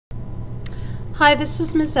Hi, this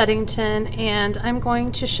is Ms. Eddington, and I'm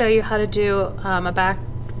going to show you how to do a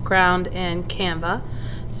background in Canva.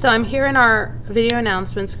 So I'm here in our video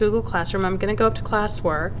announcements Google Classroom. I'm going to go up to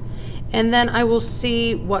classwork, and then I will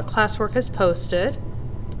see what classwork is posted.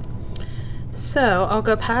 So I'll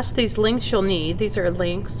go past these links you'll need. These are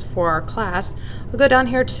links for our class. I'll go down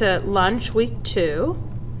here to lunch week 2,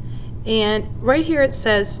 and right here it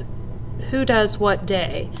says who does what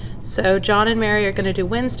day. So John and Mary are going to do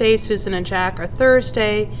Wednesday, Susan and Jack are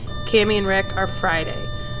Thursday, Cammie and Rick are Friday.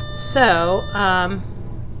 So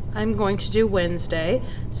I'm going to do Wednesday.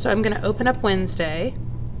 So I'm going to open up Wednesday.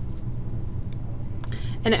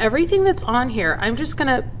 And everything that's on here,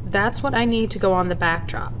 that's what I need to go on the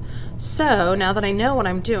backdrop. So now that I know what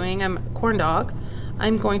I'm doing, I'm a corn dog,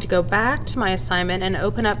 I'm going to go back to my assignment and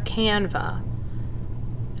open up Canva.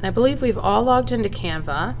 And I believe we've all logged into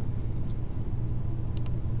Canva.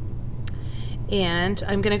 And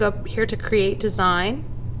I'm going to go here to create design.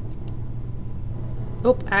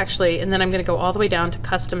 And then I'm going to go all the way down to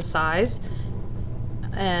custom size.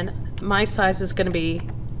 And my size is going to be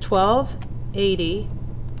 1280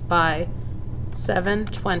 by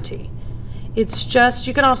 720. It's just,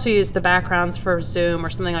 you can also use the backgrounds for Zoom or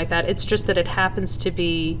something like that. It's just that it happens to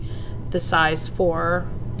be the size for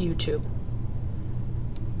YouTube.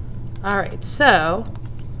 Alright, so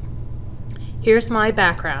here's my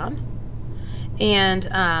background. And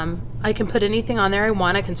I can put anything on there I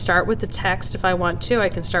want. I can start with the text if I want to. I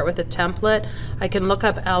can start with a template. I can look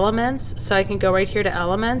up elements. So I can go right here to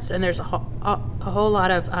elements, and there's a whole lot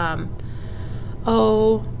of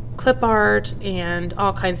clip art and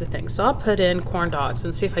all kinds of things. So I'll put in corn dogs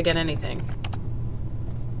and see if I get anything.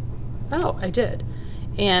 Oh, I did.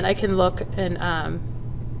 And I can look and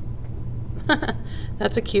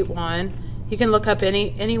that's a cute one. You can look up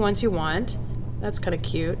any ones you want. That's kind of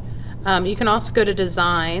cute. You can also go to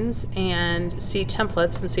designs and see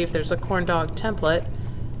templates and see if there's a corn dog template.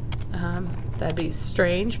 That'd be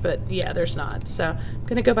strange, but yeah, there's not. So I'm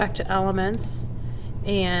going to go back to elements,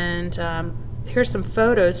 and here's some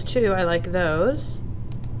photos too. I like those.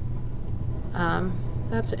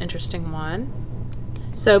 That's an interesting one.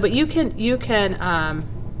 So, but you can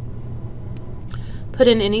put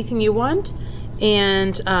in anything you want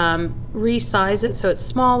and resize it so it's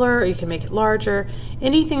smaller, or you can make it larger,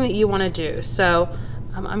 anything that you want to do. So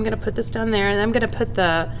I'm going to put this down there, and I'm going to put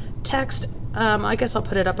the text, I guess I'll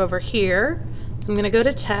put it up over here. So I'm going to go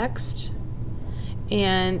to text,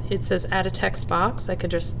 and it says add a text box. I could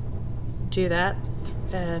just do that,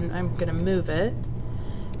 and I'm going to move it,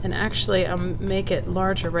 and actually I'll make it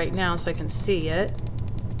larger right now so I can see it.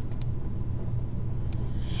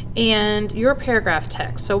 And your paragraph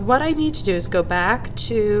text. So what I need to do is go back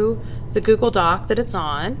to the Google Doc that it's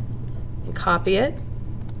on and copy it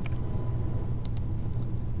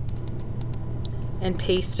and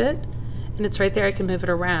paste it, and it's right there. I can move it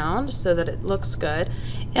around so that it looks good,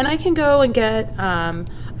 and I can go and get I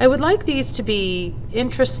would like these to be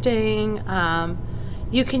interesting.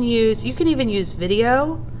 You can even use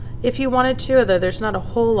video if you wanted to, although there's not a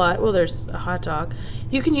whole lot. Well, there's a hot dog.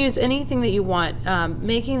 You can use anything that you want,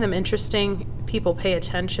 making them interesting. People pay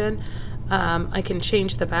attention. I can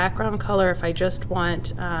change the background color if I just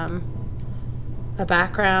want a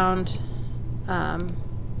background.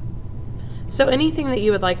 So anything that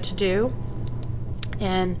you would like to do.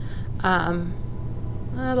 And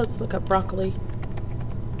let's look up broccoli.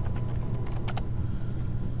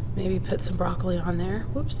 Maybe put some broccoli on there.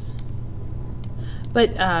 Whoops.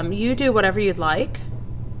 But you do whatever you'd like.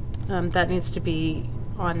 That needs to be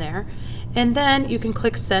on there. And then you can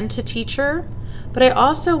click send to teacher. But I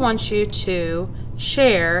also want you to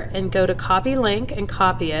share and go to copy link and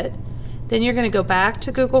copy it. Then you're going to go back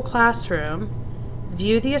to Google Classroom,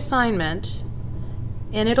 view the assignment,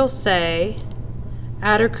 and it'll say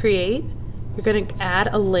add or create. You're going to add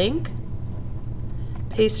a link,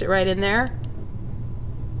 paste it right in there,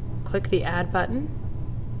 click the add button.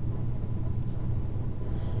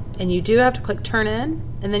 And you do have to click turn in,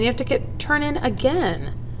 and then you have to get turn in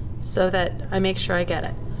again so that I make sure I get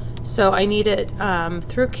it. So I need it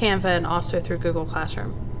through Canva and also through Google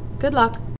Classroom. Good luck.